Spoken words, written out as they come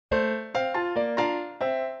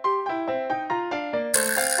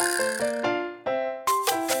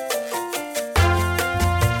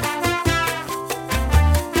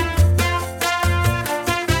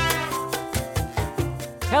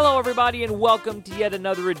everybody, and welcome to yet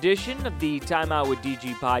another edition of the Time Out with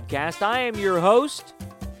DG podcast. I am your host,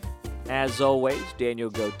 as always,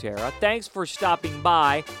 Daniel Gotera. Thanks for stopping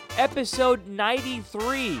by. Episode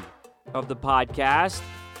 93 of the podcast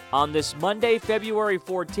on this Monday, February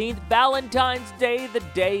 14th, Valentine's Day, the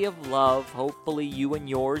day of love. Hopefully you and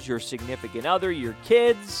yours, your significant other, your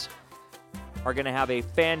kids are going to have a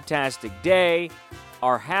fantastic day,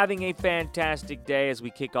 are having a fantastic day as we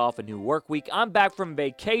kick off a new work week. I'm back from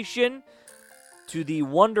vacation to the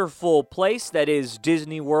wonderful place that is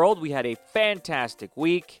Disney World. We had a fantastic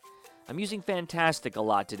week. I'm using fantastic a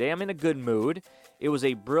lot today. I'm in a good mood. It was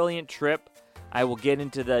a brilliant trip. I will get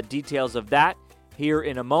into the details of that here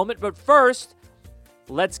in a moment. But first,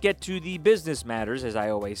 let's get to the business matters, as I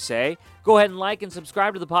always say. Go ahead and like and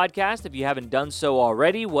subscribe to the podcast if you haven't done so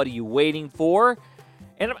already. What are you waiting for?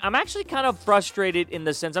 And I'm actually kind of frustrated in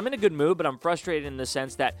the sense, I'm in a good mood, but I'm frustrated in the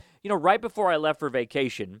sense that, right before I left for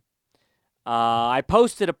vacation, I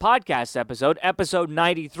posted a podcast episode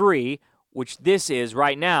 93, which this is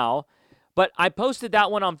right now. But I posted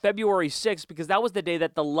that one on February 6th because that was the day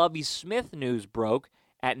that the Lovie Smith news broke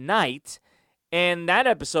at night. And that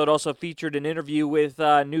episode also featured an interview with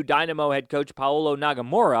new Dynamo head coach Paolo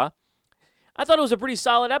Nagamura. I thought it was a pretty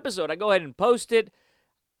solid episode. I go ahead and post it.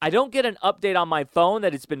 I don't get an update on my phone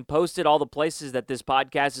that it's been posted all the places that this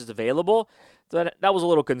podcast is available. So that was a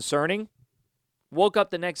little concerning. Woke up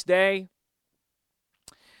the next day.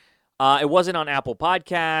 It wasn't on Apple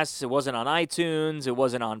Podcasts. It wasn't on iTunes. It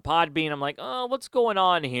wasn't on Podbean. I'm like, oh, what's going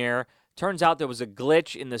on here? Turns out there was a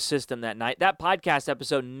glitch in the system that night. That podcast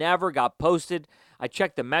episode never got posted. I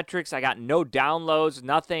checked the metrics. I got no downloads,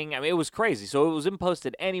 nothing. I mean, it was crazy. So it wasn't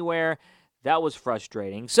posted anywhere. That was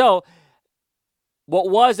frustrating. So what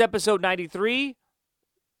was episode 93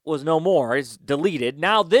 was no more. It's deleted.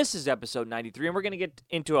 Now this is episode 93, and we're going to get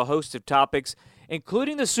into a host of topics,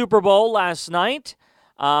 including the Super Bowl last night.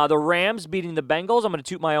 The Rams beating the Bengals. I'm going to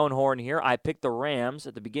toot my own horn here. I picked the Rams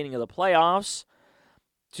at the beginning of the playoffs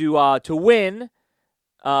to win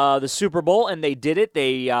the Super Bowl, and they did it.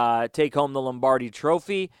 They take home the Lombardi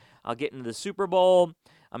Trophy. I'll get into the Super Bowl.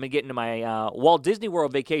 I'm going to get into my Walt Disney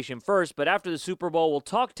World vacation first, but after the Super Bowl, we'll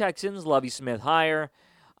talk Texans, Lovie Smith hire.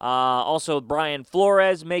 Also, Brian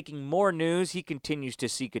Flores making more news. He continues to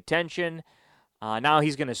seek attention. Now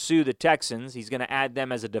he's going to sue the Texans. He's going to add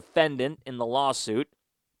them as a defendant in the lawsuit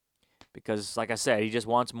because, like I said, he just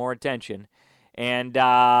wants more attention. And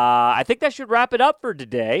I think that should wrap it up for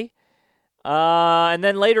today. And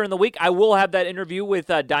then later in the week, I will have that interview with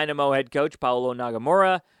Dynamo head coach Paolo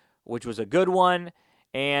Nagamura, which was a good one.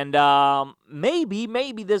 And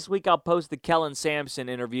maybe this week I'll post the Kellen Sampson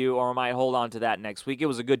interview, or I might hold on to that next week. It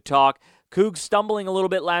was a good talk. Cougs stumbling a little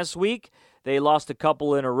bit last week. They lost a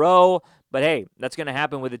couple in a row. But, hey, that's going to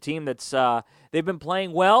happen with a team that's they've been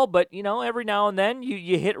playing well. But, every now and then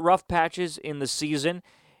you hit rough patches in the season.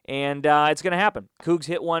 And it's going to happen. Cougs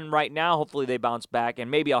hit one right now. Hopefully they bounce back.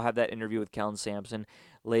 And maybe I'll have that interview with Kellen Sampson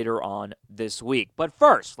later on this week. But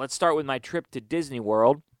first, let's start with my trip to Disney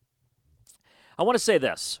World. I want to say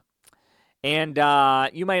this, and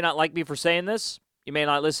you may not like me for saying this. You may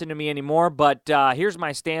not listen to me anymore, but here's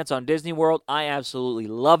my stance on Disney World. I absolutely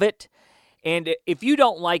love it. And if you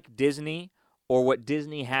don't like Disney or what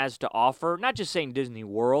Disney has to offer, not just saying Disney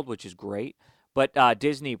World, which is great, but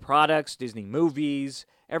Disney products, Disney movies,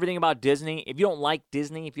 everything about Disney, if you don't like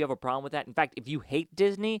Disney, if you have a problem with that, in fact, if you hate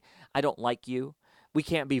Disney, I don't like you. We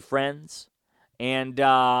can't be friends. And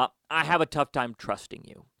I have a tough time trusting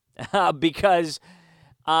you. Because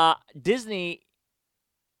Disney,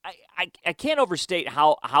 I can't overstate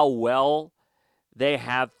how well they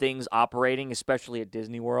have things operating, especially at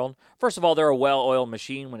Disney World. First of all, they're a well-oiled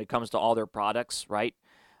machine when it comes to all their products, right?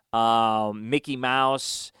 Mickey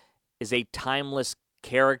Mouse is a timeless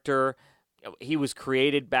character. He was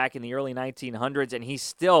created back in the early 1900s, and he's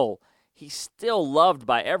still loved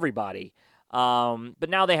by everybody. But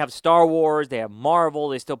now they have Star Wars, they have Marvel,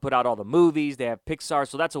 they still put out all the movies, they have Pixar,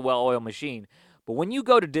 so that's a well-oiled machine. But when you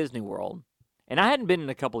go to Disney World, and I hadn't been in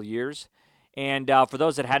a couple of years, and for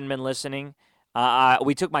those that hadn't been listening,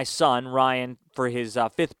 we took my son, Ryan, for his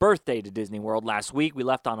 5th birthday to Disney World last week. We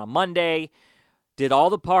left on a Monday, did all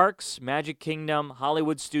the parks, Magic Kingdom,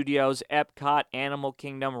 Hollywood Studios, Epcot, Animal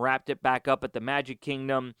Kingdom, wrapped it back up at the Magic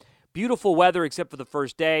Kingdom. Beautiful weather except for the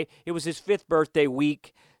first day. It was his 5th birthday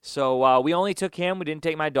week. So we only took him. We didn't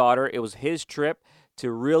take my daughter. It was his trip to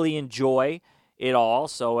really enjoy it all.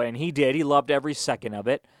 And he did. He loved every second of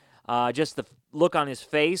it. Just the look on his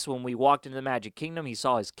face when we walked into the Magic Kingdom. He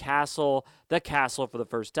saw his castle, the castle for the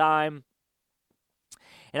first time.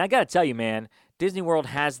 And I got to tell you, man, Disney World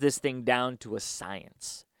has this thing down to a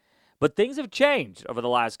science. But things have changed over the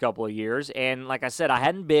last couple of years. And like I said, I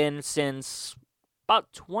hadn't been since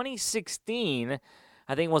about 2016,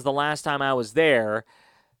 I think was the last time I was there.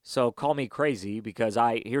 So call me crazy because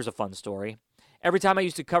here's a fun story. Every time I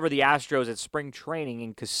used to cover the Astros at spring training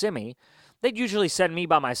in Kissimmee, they'd usually send me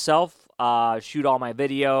by myself, shoot all my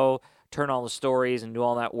video, turn all the stories, and do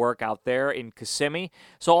all that work out there in Kissimmee.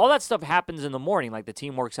 So all that stuff happens in the morning. Like the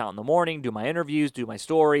team works out in the morning, do my interviews, do my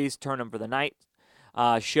stories, turn them for the night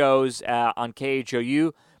shows on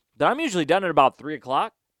KHOU. But I'm usually done at about 3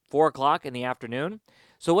 o'clock, 4 o'clock in the afternoon.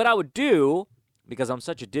 So what I would do, because I'm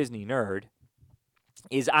such a Disney nerd,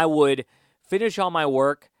 is I would finish all my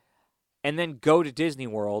work and then go to Disney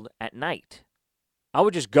World at night. I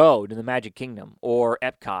would just go to the Magic Kingdom or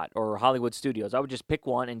Epcot or Hollywood Studios. I would just pick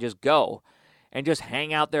one and just go and just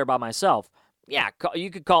hang out there by myself. Yeah, you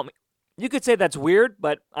could call me. You could say that's weird,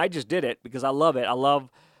 but I just did it because I love it. I love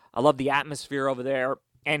the atmosphere over there.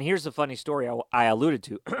 And here's the funny story I alluded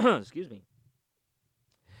to. Excuse me.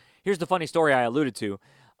 Here's the funny story I alluded to.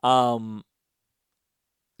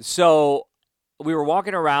 So we were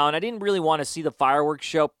walking around. I didn't really want to see the fireworks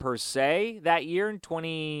show per se that year in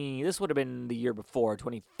this would have been the year before,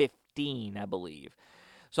 2015, I believe.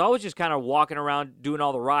 So I was just kind of walking around doing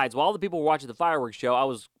all the rides. While all the people were watching the fireworks show, I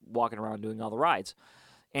was walking around doing all the rides.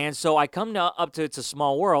 And so I come up to It's a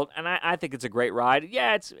Small World, and I think it's a great ride.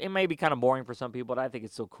 Yeah, it may be kind of boring for some people, but I think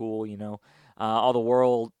it's so cool, all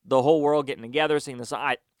the whole world getting together, singing this.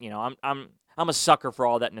 I'm a sucker for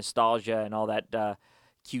all that nostalgia and all that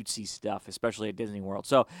cutesy stuff, especially at Disney World.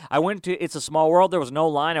 So I went to It's a Small World. There was no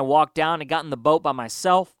line. I walked down and got in the boat by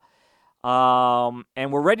myself. And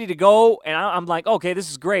we're ready to go. And I'm like, okay, this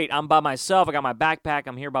is great. I'm by myself. I got my backpack.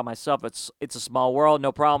 I'm here by myself. It's a Small World,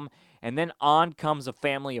 no problem. And then on comes a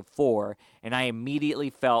family of 4, and I immediately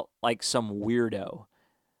felt like some weirdo.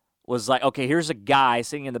 Was like, okay, here's a guy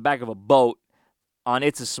sitting in the back of a boat on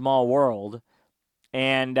It's a Small World,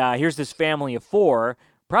 and here's this family of 4,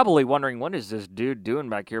 probably wondering, what is this dude doing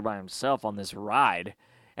back here by himself on this ride?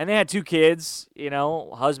 And they had 2 kids,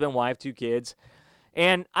 husband, wife, 2 kids.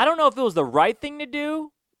 And I don't know if it was the right thing to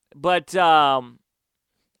do, but I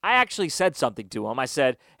actually said something to them. I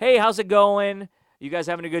said, hey, how's it going? You guys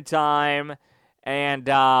having a good time? And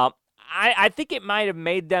I think it might have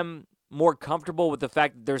made them more comfortable with the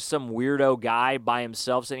fact that there's some weirdo guy by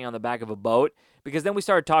himself sitting on the back of a boat. Because then we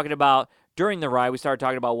started talking about, during the ride, we started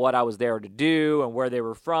talking about what I was there to do and where they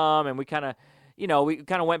were from. And we kind of,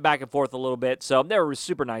 went back and forth a little bit. So they were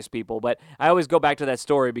super nice people. But I always go back to that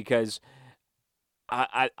story because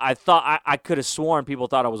I thought I could have sworn people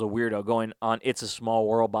thought I was a weirdo going on It's a Small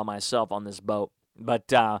World by myself on this boat.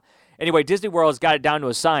 But anyway, Disney World has got it down to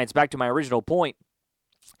a science. Back to my original point.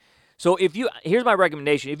 So here's my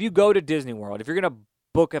recommendation. If you go to Disney World, if you're going to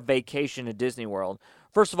book a vacation at Disney World,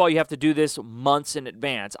 first of all, you have to do this months in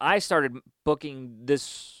advance. I started booking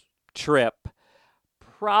this trip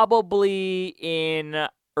probably in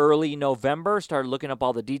early November, started looking up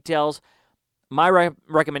all the details. My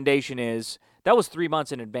recommendation is, that was 3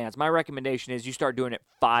 months in advance. My recommendation is you start doing it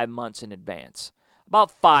 5 months in advance.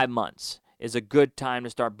 About 5 months is a good time to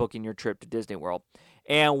start booking your trip to Disney World.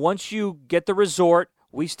 And once you get the resort,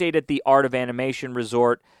 we stayed at the Art of Animation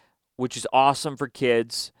Resort, which is awesome for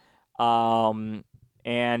kids. And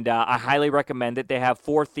I highly recommend it. They have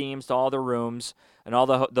 4 themes to all the rooms and all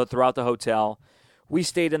the throughout the hotel. We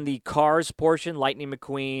stayed in the Cars portion, Lightning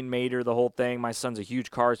McQueen, Mater, the whole thing. My son's a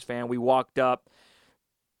huge Cars fan. We walked up.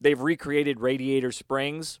 They've recreated Radiator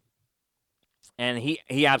Springs, and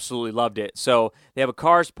he absolutely loved it. So they have a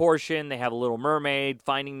Cars portion. They have a Little Mermaid,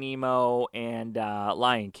 Finding Nemo, and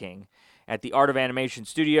Lion King at the Art of Animation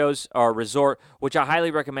Studios or Resort, which I highly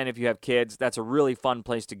recommend if you have kids. That's a really fun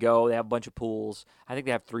place to go. They have a bunch of pools. I think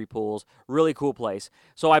they have 3 pools. Really cool place.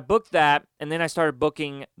 So I booked that, and then I started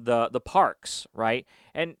booking the parks, right?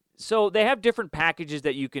 And so they have different packages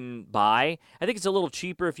that you can buy. I think it's a little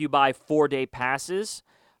cheaper if you buy 4-day passes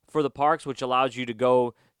for the parks, which allows you to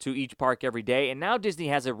go to each park every day. And now Disney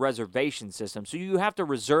has a reservation system, so you have to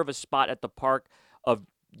reserve a spot at the park of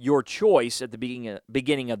your choice at the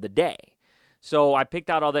beginning of the day. So I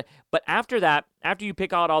picked out all the, but after that, after you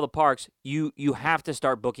pick out all the parks, you have to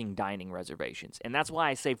start booking dining reservations. And that's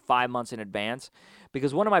why I say 5 months in advance,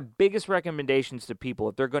 because one of my biggest recommendations to people,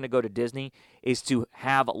 if they're going to go to Disney, is to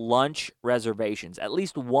have lunch reservations, at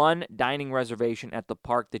least one dining reservation at the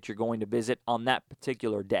park that you're going to visit on that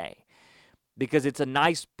particular day, because it's a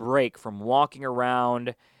nice break from walking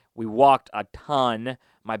around. We walked a ton.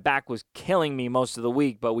 My back was killing me most of the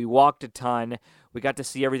week, but we walked a ton. We got to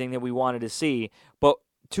see everything that we wanted to see. But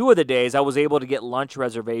 2 of the days, I was able to get lunch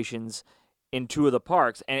reservations in 2 of the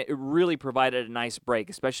parks, and it really provided a nice break,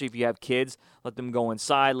 especially if you have kids. Let them go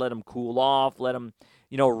inside, let them cool off, let them,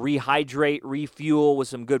 rehydrate, refuel with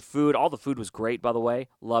some good food. All the food was great, by the way.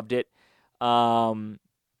 Loved it. And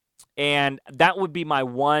that would be my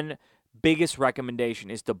one biggest recommendation,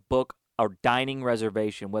 is to book a dining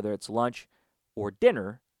reservation, whether it's lunch or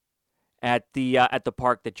dinner, at the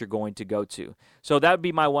park that you're going to go to. So that would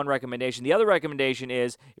be my one recommendation. The other recommendation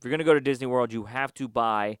is, if you're going to go to Disney World, you have to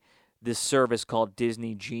buy this service called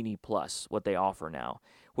Disney Genie Plus, what they offer now,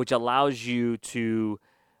 which allows you to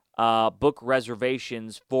book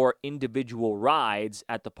reservations for individual rides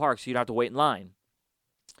at the park, so you don't have to wait in line.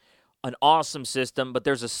 An awesome system, but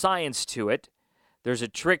there's a science to it. There's a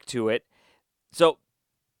trick to it. So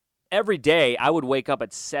every day I would wake up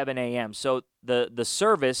at 7 a.m. So the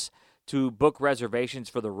service to book reservations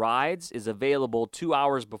for the rides is available 2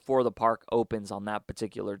 hours before the park opens on that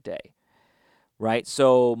particular day, right?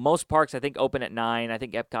 So most parks, I think, open at 9. I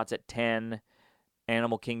think Epcot's at 10.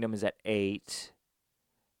 Animal Kingdom is at 8.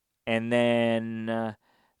 And then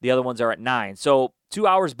the other ones are at 9. So 2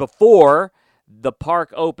 hours before the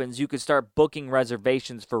park opens, you could start booking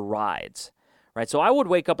reservations for rides, right? So I would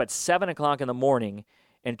wake up at 7 o'clock in the morning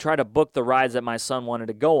and try to book the rides that my son wanted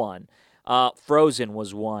to go on. Frozen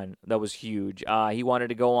was one that was huge. He wanted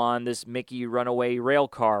to go on this Mickey Runaway Rail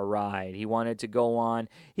Car ride. He wanted to go on.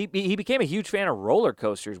 He became a huge fan of roller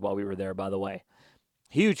coasters while we were there, by the way.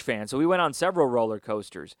 Huge fan. So we went on several roller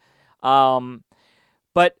coasters.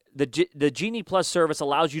 But the Genie Plus service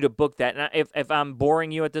allows you to book that. And if I'm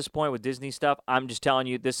boring you at this point with Disney stuff, I'm just telling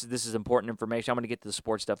you this is important information. I'm going to get to the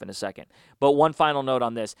sports stuff in a second. But one final note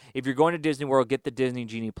on this. If you're going to Disney World, get the Disney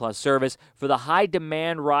Genie Plus service. For the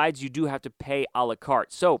high-demand rides, you do have to pay a la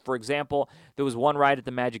carte. So, for example, there was one ride at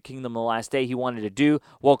the Magic Kingdom the last day he wanted to do.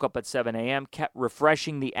 Woke up at 7 a.m., kept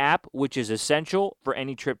refreshing the app, which is essential for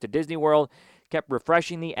any trip to Disney World. Kept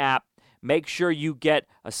refreshing the app. Make sure you get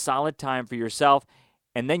a solid time for yourself.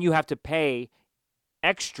 And then you have to pay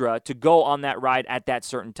extra to go on that ride at that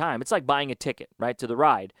certain time. It's like buying a ticket, right, to the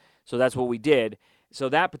ride. So that's what we did. So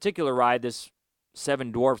that particular ride, this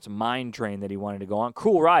Seven Dwarfs Mine Train that he wanted to go on,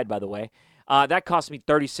 cool ride, by the way, that cost me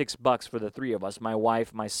 $36 for the 3 of us, my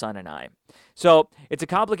wife, my son, and I. So it's a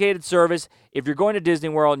complicated service. If you're going to Disney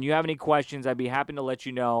World and you have any questions, I'd be happy to let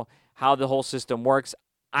you know how the whole system works.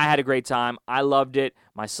 I had a great time. I loved it.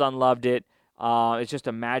 My son loved it. It's just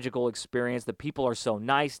a magical experience. The people are so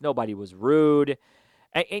nice. Nobody was rude.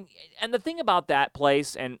 And the thing about that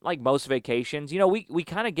place, and like most vacations, we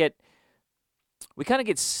kind of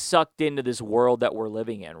get sucked into this world that we're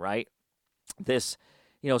living in, right? This,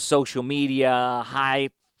 social media,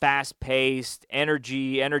 high, fast-paced,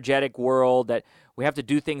 energetic world that we have to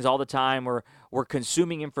do things all the time. We're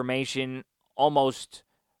consuming information almost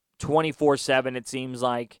 24/7, it seems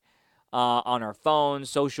like. On our phones,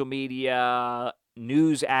 social media,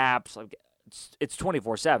 news apps, like it's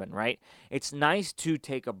 24/7, right? It's nice to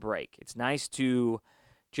take a break. It's nice to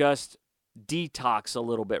just detox a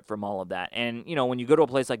little bit from all of that. And, when you go to a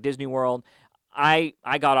place like Disney World, I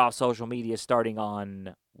got off social media starting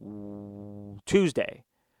on Tuesday.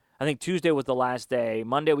 I think Tuesday was the last day.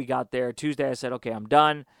 Monday we got there. Tuesday I said, okay, I'm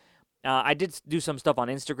done. I did do some stuff on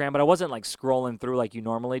Instagram, but I wasn't like scrolling through like you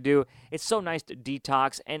normally do. It's so nice to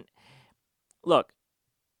detox. And look,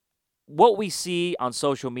 what we see on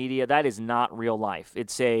social media, that is not real life.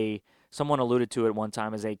 Someone alluded to it one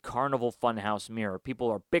time as a carnival funhouse mirror.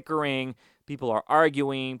 People are bickering, people are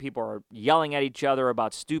arguing, people are yelling at each other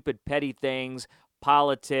about stupid, petty things,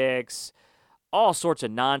 politics, all sorts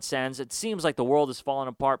of nonsense. It seems like the world is falling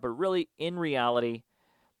apart, but really, in reality,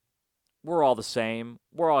 we're all the same.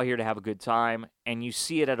 We're all here to have a good time, and you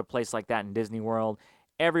see it at a place like that in Disney World.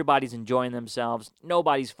 Everybody's enjoying themselves.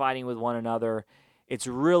 Nobody's fighting with one another. It's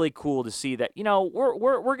really cool to see that,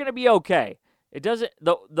 we're going to be okay. It doesn't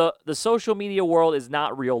the social media world is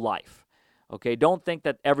not real life. Okay? Don't think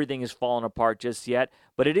that everything is falling apart just yet,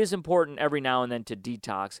 but it is important every now and then to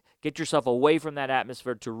detox. Get yourself away from that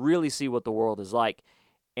atmosphere to really see what the world is like.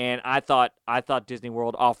 And I thought Disney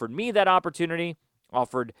World offered me that opportunity,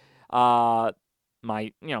 offered my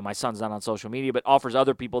son's not on social media, but offers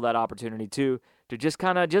other people that opportunity too, to just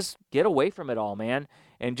kind of just get away from it all, man,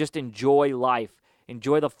 and just enjoy life,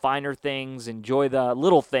 enjoy the finer things, enjoy the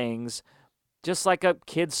little things, just like a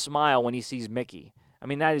kid's smile when he sees Mickey. I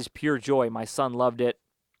mean, that is pure joy. My son loved it.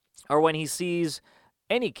 Or when he sees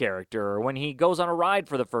any character, or when he goes on a ride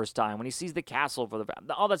for the first time, when he sees the castle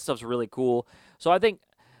all that stuff's really cool. So I think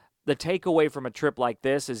the takeaway from a trip like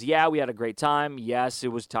this is, yeah, we had a great time. Yes, it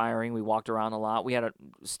was tiring. We walked around a lot. We had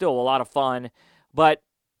still a lot of fun. But,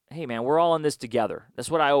 hey, man, we're all in this together.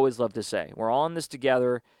 That's what I always love to say. We're all in this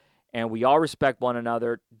together, and we all respect one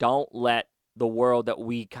another. Don't let the world that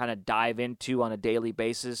we kind of dive into on a daily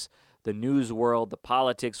basis, the news world, the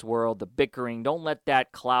politics world, the bickering, don't let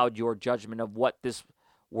that cloud your judgment of what this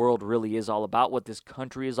world really is all about, what this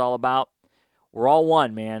country is all about. We're all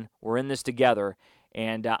one, man. We're in this together.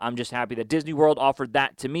 And I'm just happy that Disney World offered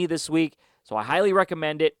that to me this week. So I highly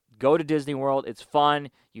recommend it. Go to Disney World. It's fun.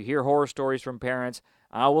 You hear horror stories from parents.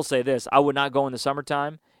 I will say this. I would not go in the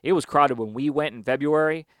summertime. It was crowded when we went in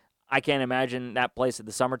February. I can't imagine that place at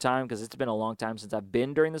the summertime because it's been a long time since I've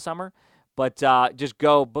been during the summer. But just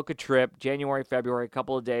go, book a trip, January, February, a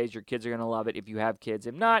couple of days. Your kids are going to love it if you have kids.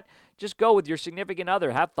 If not, just go with your significant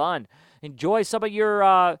other. Have fun. Enjoy some of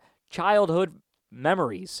your childhood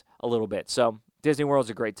memories a little bit. So Disney World's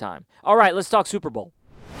a great time. All right, let's talk Super Bowl.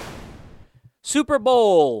 Super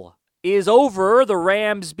Bowl is over. The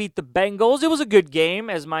Rams beat the Bengals. It was a good game,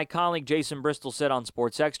 as my colleague Jason Bristol said on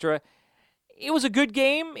Sports Extra. It was a good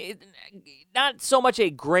game. Not so much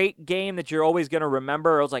a great game that you're always going to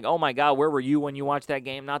remember. It was like, oh my God, where were you when you watched that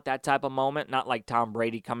game? Not that type of moment. Not like Tom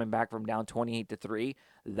Brady coming back from down 28-3.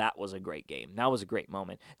 That was a great game. That was a great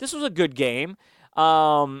moment. This was a good game.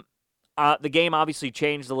 The game obviously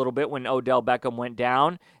changed a little bit when Odell Beckham went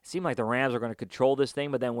down. It seemed like the Rams were going to control this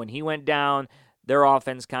thing, but then when he went down, their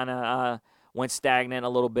offense kind of went stagnant a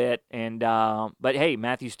little bit. And but hey,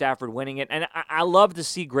 Matthew Stafford winning it. And I love to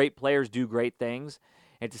see great players do great things.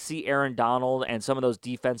 And to see Aaron Donald and some of those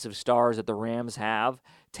defensive stars that the Rams have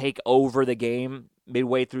take over the game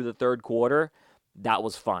midway through the third quarter, that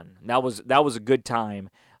was fun. That was a good time.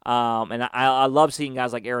 And I love seeing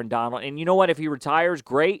guys like Aaron Donald. And you know what? If he retires,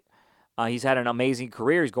 great. He's had an amazing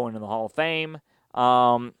career. He's going to the Hall of Fame.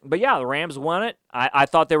 But yeah, the Rams won it. I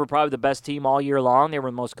thought they were probably the best team all year long. They were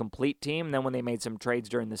the most complete team. And then when they made some trades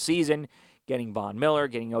during the season, getting Von Miller,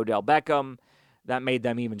 getting Odell Beckham, that made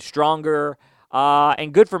them even stronger.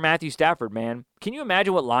 And good for Matthew Stafford, man. Can you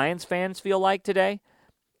imagine what Lions fans feel like today?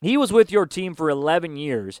 He was with your team for 11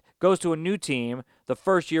 years, goes to a new team, the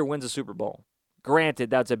first year wins a Super Bowl.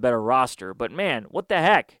 Granted, that's a better roster, but man, what the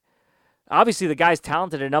heck? Obviously, the guy's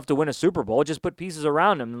talented enough to win a Super Bowl. Just put pieces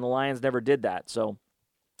around him, and the Lions never did that. So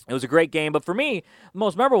it was a great game. But for me, the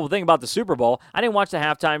most memorable thing about the Super Bowl, I didn't watch the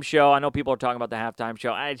halftime show. I know people are talking about the halftime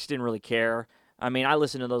show. I just didn't really care. I mean, I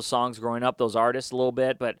listened to those songs growing up, those artists a little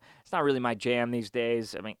bit, but it's not really my jam these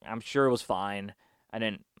days. I mean, I'm sure it was fine.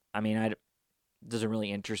 It doesn't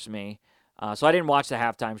really interest me. So I didn't watch the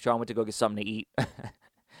halftime show. I went to go get something to eat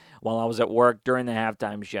while I was at work during the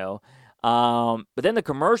halftime show. But then the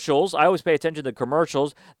commercials, I always pay attention to the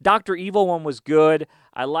commercials. Dr. Evil one was good.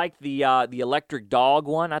 I liked the electric dog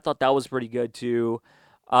one. I thought that was pretty good too.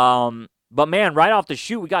 But man, right off the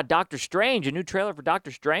shoot, we got Doctor Strange, a new trailer for Doctor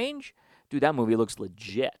Strange. Dude, that movie looks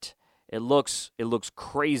legit. It looks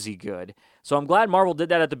crazy good. So I'm glad Marvel did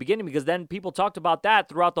that at the beginning because then people talked about that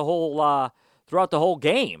throughout the whole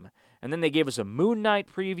game. And then they gave us a Moon Knight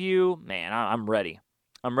preview. Man, I'm ready.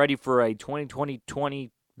 I'm ready for a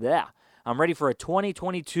 2020. I'm ready for a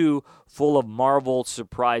 2022 full of Marvel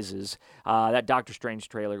surprises. That Doctor Strange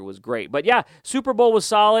trailer was great. But yeah, Super Bowl was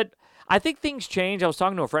solid. I think things change. I was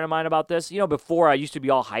talking to a friend of mine about this. You know, before I used to be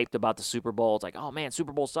all hyped about the Super Bowl. It's like, oh man,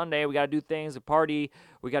 Super Bowl Sunday, we got to do things, a party.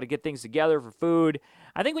 We got to get things together for food.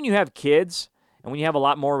 I think when you have kids and when you have a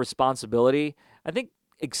lot more responsibility, I think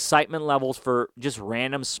excitement levels for just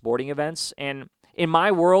random sporting events. And in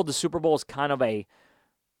my world, the Super Bowl is kind of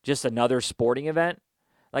just another sporting event.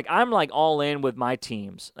 Like, I'm like all in with my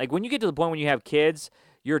teams. Like, when you get to the point when you have kids,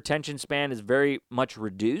 your attention span is very much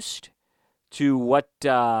reduced to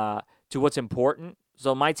what's important.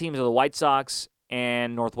 So my teams are the White Sox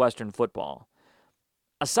and Northwestern football.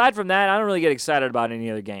 Aside from that, I don't really get excited about any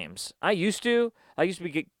other games. I used to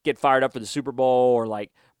get fired up for the Super Bowl or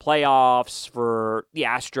like playoffs for the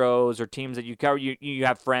Astros or teams that you cover. You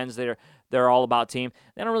have friends that they're all about team.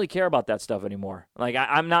 They don't really care about that stuff anymore. Like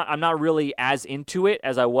I'm not really as into it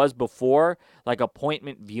as I was before, like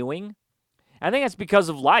appointment viewing. I think that's because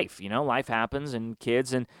of life. You know, life happens and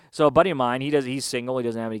kids. And so a buddy of mine, he's single. He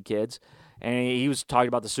doesn't have any kids. And he was talking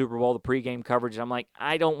about the Super Bowl, the pregame coverage. And I'm like,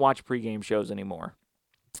 I don't watch pregame shows anymore.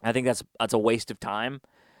 I think that's a waste of time.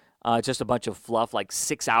 It's just a bunch of fluff, like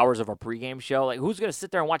 6 hours of a pregame show. Like, who's going to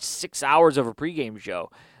sit there and watch 6 hours of a pregame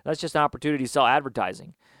show? That's just an opportunity to sell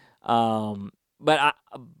advertising. But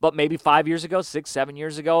maybe 5 years ago, 6, 7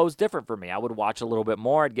 years ago, it was different for me. I would watch a little bit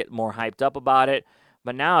more. I'd get more hyped up about it.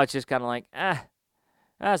 But now it's just kind of like,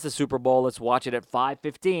 that's the Super Bowl. Let's watch it at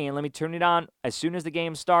 5:15. Let me turn it on as soon as the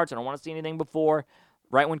game starts. I don't want to see anything before,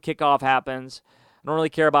 right when kickoff happens. I don't really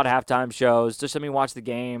care about halftime shows. Just let me watch the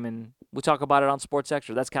game and we talk about it on Sports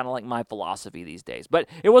Extra. That's kind of like my philosophy these days. But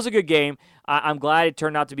it was a good game. I'm glad it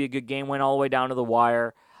turned out to be a good game, went all the way down to the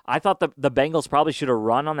wire. I thought the Bengals probably should have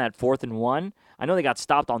run on that 4th and 1. I know they got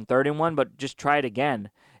stopped on 3rd and 1, but just try it again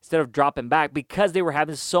instead of dropping back because they were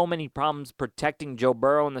having so many problems protecting Joe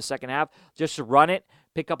Burrow in the second half. Just run it,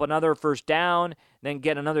 pick up another first down, then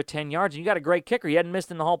get another 10 yards. And you got a great kicker. He hadn't missed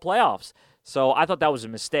in the whole playoffs. So I thought that was a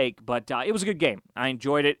mistake, but it was a good game. I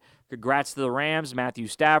enjoyed it. Congrats to the Rams, Matthew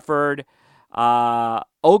Stafford,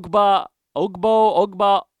 Ogba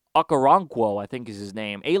Okoronkwo, I think is his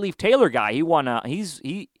name. A-Leaf Taylor guy. He won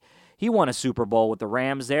a Super Bowl with the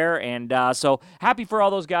Rams there, and so happy for all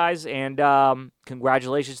those guys, and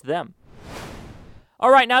congratulations to them. All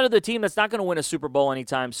right, now to the team that's not going to win a Super Bowl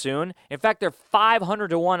anytime soon. In fact, they're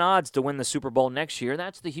 500-1 odds to win the Super Bowl next year.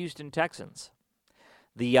 That's the Houston Texans.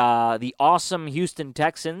 The awesome Houston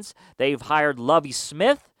Texans. They've hired Lovie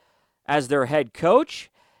Smith as their head coach,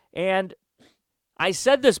 and I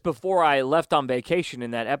said this before I left on vacation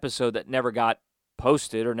in that episode that never got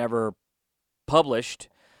posted or never published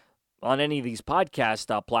on any of these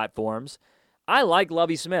podcast platforms. I like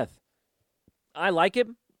Lovie Smith. I like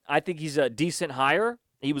him. I think he's a decent hire.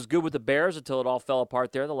 He was good with the Bears until it all fell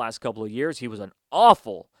apart there the last couple of years. He was an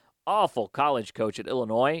awful college coach at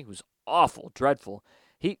Illinois. He was awful, dreadful.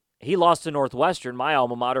 He lost to Northwestern, my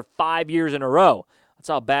alma mater, 5 years in a row. That's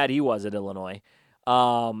how bad he was at Illinois.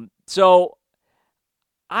 So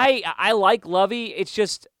I like Lovie. It's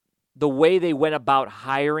just the way they went about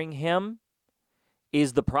hiring him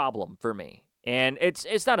is the problem for me. And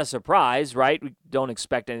it's not a surprise, right? We don't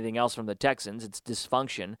expect anything else from the Texans. It's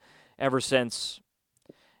dysfunction ever since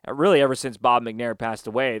Bob McNair passed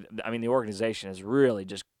away. I mean, the organization has really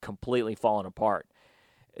just completely fallen apart,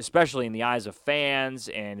 especially in the eyes of fans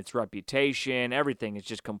and its reputation. Everything is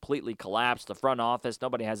just completely collapsed. The front office,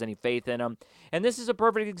 nobody has any faith in them. And this is a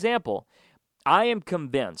perfect example. I am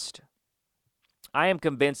convinced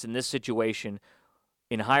in this situation,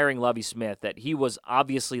 in hiring Lovie Smith, that he was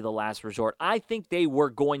obviously the last resort. I think they were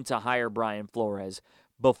going to hire Brian Flores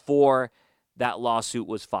before that lawsuit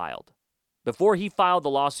was filed. Before he filed the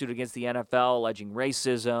lawsuit against the NFL alleging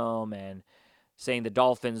racism and saying the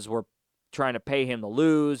Dolphins were trying to pay him to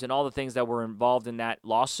lose and all the things that were involved in that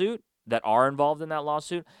lawsuit,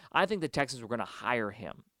 I think the Texans were going to hire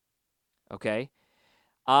him. Okay?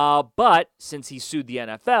 But since he sued the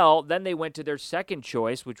NFL, then they went to their second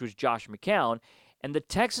choice, which was Josh McCown. And the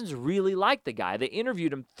Texans really liked the guy. They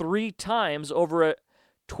interviewed him 3 times over a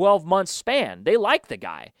 12-month span. They liked the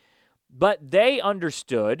guy. But they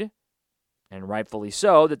understood, and rightfully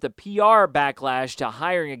so, that the PR backlash to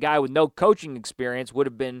hiring a guy with no coaching experience would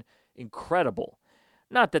have been incredible.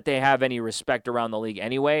 Not that they have any respect around the league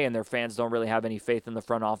anyway, and their fans don't really have any faith in the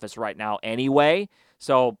front office right now anyway.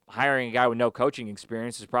 So hiring a guy with no coaching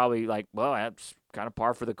experience is probably like, well, that's kind of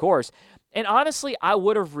par for the course. And honestly, I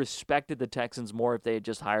would have respected the Texans more if they had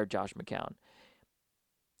just hired Josh McCown.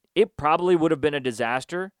 It probably would have been a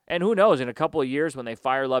disaster. And who knows, in a couple of years when they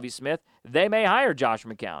fire Lovie Smith, they may hire Josh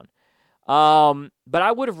McCown. But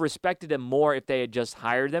I would have respected him more if they had just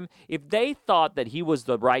hired him. If they thought that he was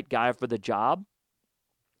the right guy for the job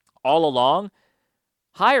all along,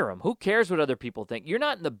 hire him. Who cares what other people think? You're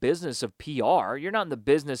not in the business of PR. You're not in the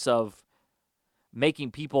business of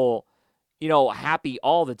making people, happy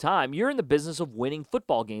all the time. You're in the business of winning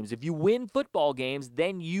football games. If you win football games,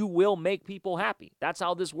 then you will make people happy. That's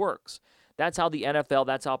how this works. That's how the NFL,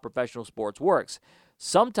 that's how professional sports works.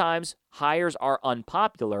 Sometimes hires are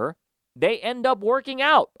unpopular. They end up working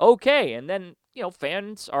out okay. And then,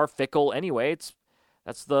 fans are fickle anyway.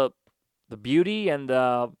 That's the beauty and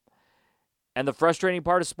the frustrating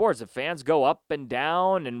part of sports. The fans go up and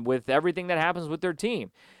down and with everything that happens with their team.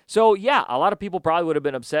 So, yeah, a lot of people probably would have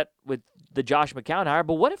been upset with the Josh McCown hire,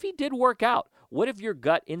 but what if he did work out? What if your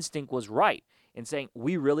gut instinct was right in saying,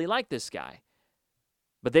 we really like this guy?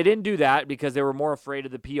 But they didn't do that because they were more afraid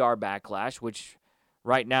of the PR backlash, which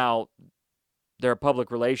right now their public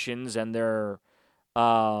relations and their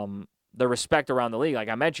respect around the league, like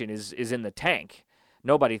I mentioned, is in the tank.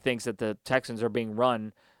 Nobody thinks that the Texans are being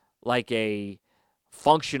run like a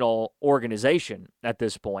functional organization at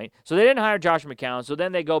this point. So they didn't hire Josh McCown. So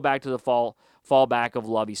then they go back to the fallback of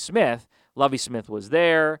Lovie Smith. Lovie Smith was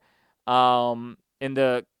there. In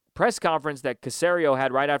the press conference that Caserio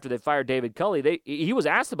had right after they fired David Culley, he was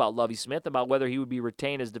asked about Lovie Smith, about whether he would be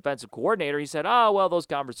retained as defensive coordinator. He said, those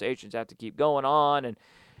conversations have to keep going on.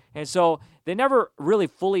 And so they never really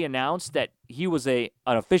fully announced that he was an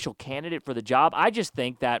official candidate for the job. I just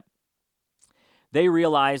think that they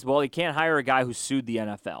realized, well, he can't hire a guy who sued the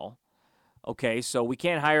NFL. Okay, so we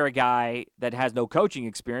can't hire a guy that has no coaching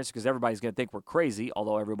experience because everybody's going to think we're crazy,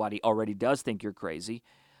 although everybody already does think you're crazy.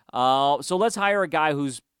 So let's hire a guy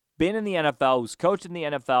who's been in the NFL, who's coached in the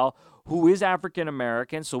NFL, who is African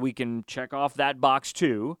American, so we can check off that box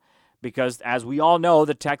too. Because as we all know,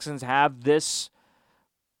 the Texans have there's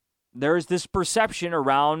this perception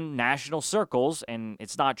around national circles, and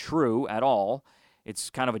it's not true at all. It's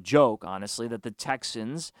kind of a joke, honestly, that the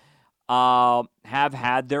Texans have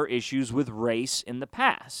had their issues with race in the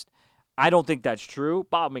past. I don't think that's true.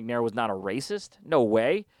 Bob McNair was not a racist. No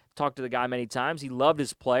way. Talked to the guy many times. He loved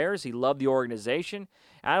his players. He loved the organization.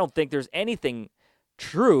 I don't think there's anything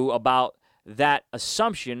true about that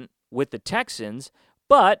assumption with the Texans.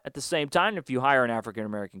 But at the same time, if you hire an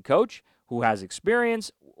African-American coach who has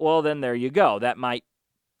experience, well, then there you go. That might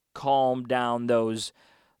calm down those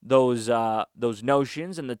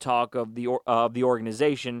notions and the talk of the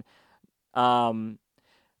organization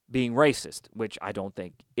being racist, which I don't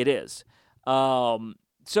think it is.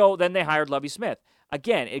 So then they hired Lovie Smith.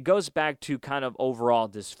 Again, it goes back to kind of overall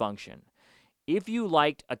dysfunction. If you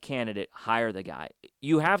liked a candidate, hire the guy.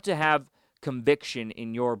 You have to have conviction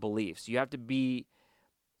in your beliefs. You have to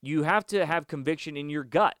have conviction in your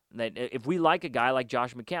gut that if we like a guy like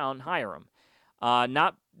Josh McCown, hire him.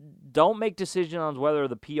 Don't make decisions on whether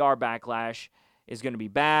the PR backlash is going to be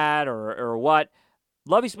bad or what.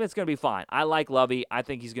 Lovie Smith's going to be fine. I like Lovie. I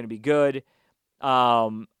think he's going to be good. I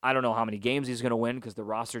don't know how many games he's going to win because the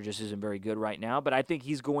roster just isn't very good right now, but I think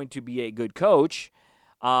he's going to be a good coach.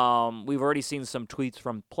 We've already seen some tweets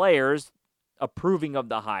from players approving of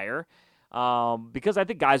the hire because I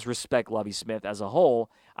think guys respect Lovie Smith as a whole.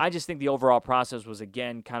 I just think the overall process was,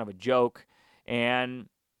 again, kind of a joke, and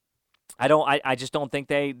I just don't think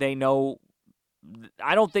they know.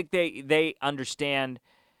 I don't think they understand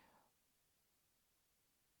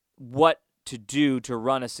what to do to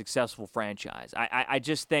run a successful franchise. I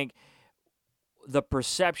just think the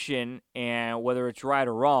perception, and whether it's right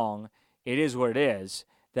or wrong, it is what it is,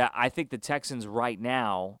 that I think the Texans right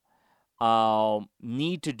now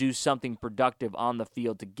need to do something productive on the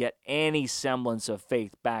field to get any semblance of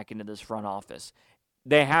faith back into this front office.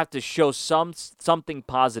 They have to show something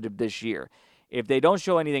positive this year. If they don't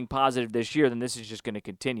show anything positive this year, then this is just going to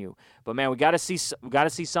continue. But man, we got to see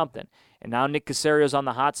something. And now Nick Caserio's on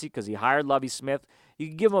the hot seat because he hired Lovie Smith. You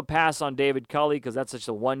can give him a pass on David Culley because that's such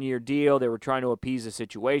a one-year deal. They were trying to appease the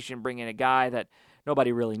situation, bring in a guy that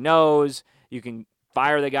nobody really knows. You can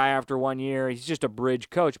fire the guy after 1 year. He's just a bridge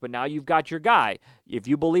coach. But now you've got your guy. If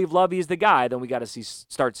you believe Lovie is the guy, then we got to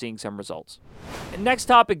start seeing some results. And next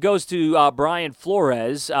topic goes to Brian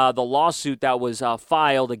Flores, the lawsuit that was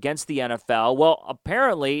filed against the NFL. Well,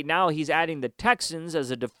 apparently now he's adding the Texans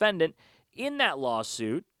as a defendant in that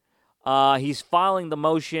lawsuit. He's filing the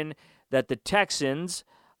motion that the Texans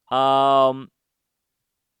did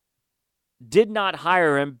not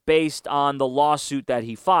hire him based on the lawsuit that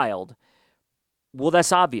he filed. Well,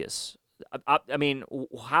 that's obvious. I mean,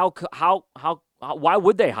 why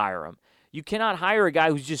would they hire him? You cannot hire a guy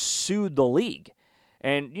who's just sued the league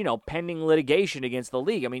and, pending litigation against the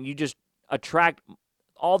league. I mean, you just attract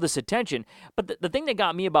all this attention. But the thing that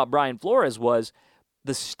got me about Brian Flores was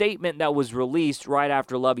the statement that was released right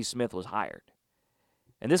after Lovie Smith was hired.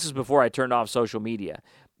 And this is before I turned off social media.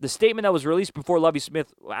 The statement that was released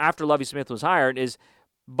after Lovie Smith was hired is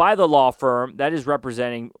by the law firm that is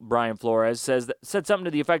representing Brian Flores, said something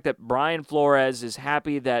to the effect that Brian Flores is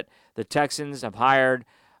happy that the Texans have hired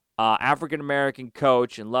African-American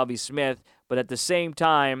coach and Lovie Smith, but at the same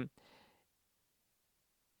time,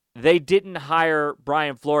 they didn't hire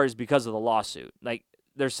Brian Flores because of the lawsuit. Like,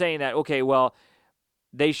 they're saying that, okay, well,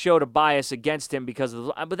 they showed a bias against him because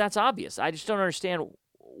of but that's obvious. I just don't understand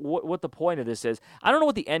what the point of this is. I don't know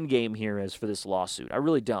what the end game here is for this lawsuit. I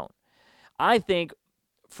really don't. I think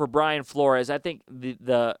for Brian Flores, I think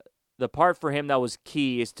the part for him that was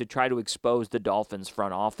key is to try to expose the Dolphins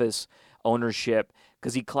front office ownership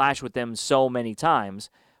because he clashed with them so many times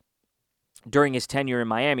during his tenure in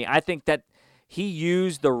Miami. I think that he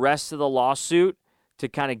used the rest of the lawsuit to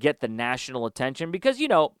kind of get the national attention because,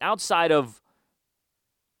 outside of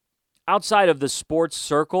the sports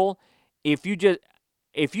circle, if you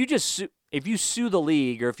sue the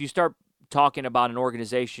league or if you start talking about an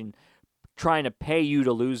organization trying to pay you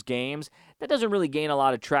to lose games, that doesn't really gain a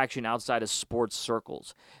lot of traction outside of sports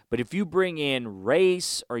circles. But if you bring in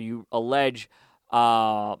race or you allege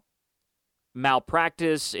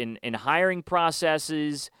malpractice in hiring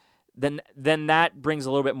processes, then that brings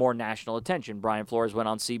a little bit more national attention. Brian Flores went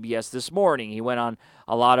on CBS this morning. He went on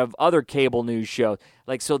a lot of other cable news shows.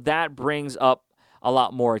 So that brings up a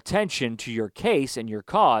lot more attention to your case and your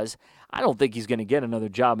cause. I don't think he's going to get another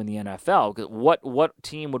job in the NFL. 'Cause what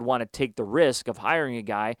team would want to take the risk of hiring a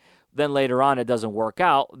guy, then later on it doesn't work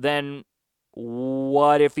out? Then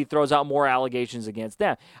what if he throws out more allegations against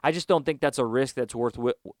them? I just don't think that's a risk that's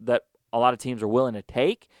that a lot of teams are willing to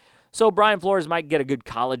take. So Brian Flores might get a good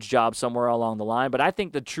college job somewhere along the line, but I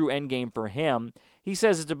think the true end game for him, he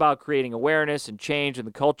says it's about creating awareness and change in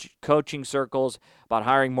the coaching circles, about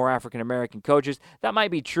hiring more African-American coaches. That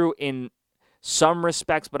might be true in some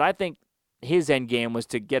respects, but I think his end game was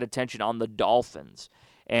to get attention on the Dolphins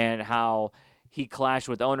and how he clashed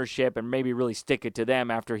with ownership and maybe really stick it to them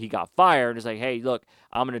after he got fired. It's like, hey, look,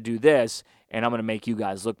 I'm going to do this, and I'm going to make you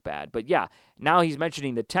guys look bad. But, yeah, now he's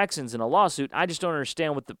mentioning the Texans in a lawsuit. I just don't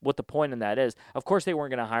understand what the point in that is. Of course they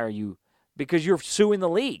weren't going to hire you because you're suing the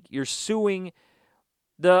league. You're suing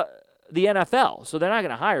the NFL, so they're not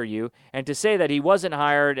going to hire you. And to say that he wasn't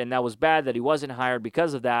hired and that was bad that he wasn't hired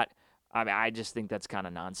because of that, I mean, I just think that's kind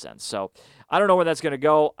of nonsense. So I don't know where that's going to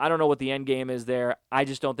go. I don't know what the end game is there. I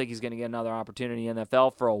just don't think he's going to get another opportunity in the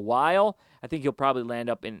NFL for a while. I think he'll probably end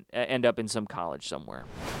up in some college somewhere.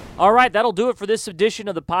 All right, that'll do it for this edition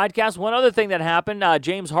of the podcast. One other thing that happened,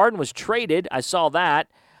 James Harden was traded. I saw that.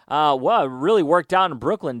 Well, it really worked out in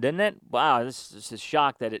Brooklyn, didn't it? Wow, this is a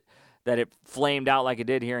shock that it flamed out like it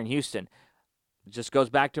did here in Houston. It just goes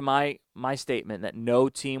back to my statement that no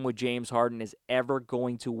team with James Harden is ever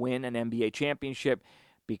going to win an NBA championship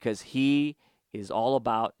because he is all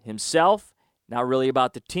about himself, not really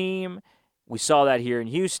about the team. We saw that here in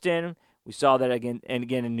Houston. We saw that again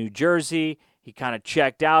in New Jersey. He kind of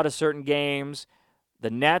checked out of certain games. The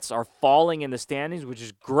Nets are falling in the standings, which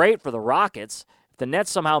is great for the Rockets. If the Nets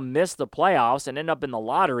somehow miss the playoffs and end up in the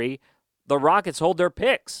lottery, the Rockets hold their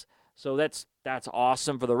picks. So that's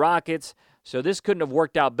awesome for the Rockets. So this couldn't have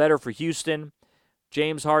worked out better for Houston.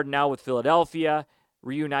 James Harden now with Philadelphia,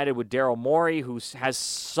 reunited with Daryl Morey, who has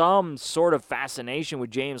some sort of fascination with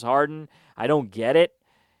James Harden. I don't get it.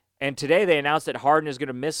 And today they announced that Harden is going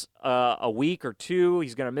to miss a week or two.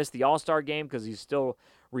 He's going to miss the All-Star game because he's still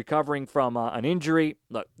recovering from an injury.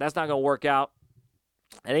 Look, that's not going to work out.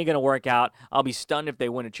 It ain't going to work out. I'll be stunned if they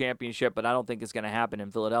win a championship, but I don't think it's going to happen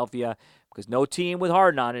in Philadelphia because no team with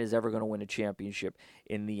Harden on it is ever going to win a championship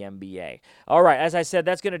in the NBA. All right, as I said,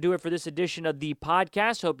 that's going to do it for this edition of the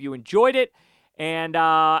podcast. Hope you enjoyed it. And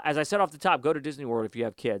as I said off the top, go to Disney World if you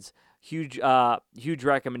have kids. Huge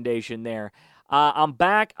recommendation there. I'm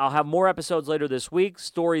back. I'll have more episodes later this week.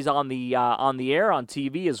 Stories on the air, on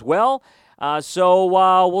TV as well. So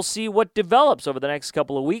we'll see what develops over the next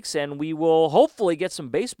couple of weeks, and we will hopefully get some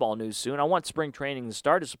baseball news soon. I want spring training to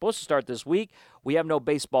start. It's supposed to start this week. We have no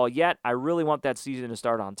baseball yet. I really want that season to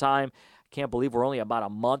start on time. Can't believe we're only about a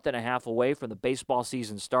month and a half away from the baseball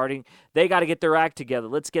season starting. They got to get their act together.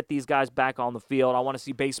 Let's get these guys back on the field. I want to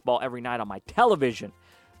see baseball every night on my television.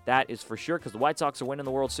 That is for sure, because the White Sox are winning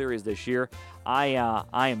the World Series this year. I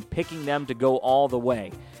am picking them to go all the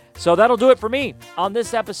way. So that'll do it for me on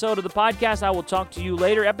this episode of the podcast. I will talk to you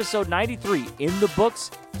later. Episode 93 in the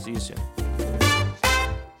books. See you soon.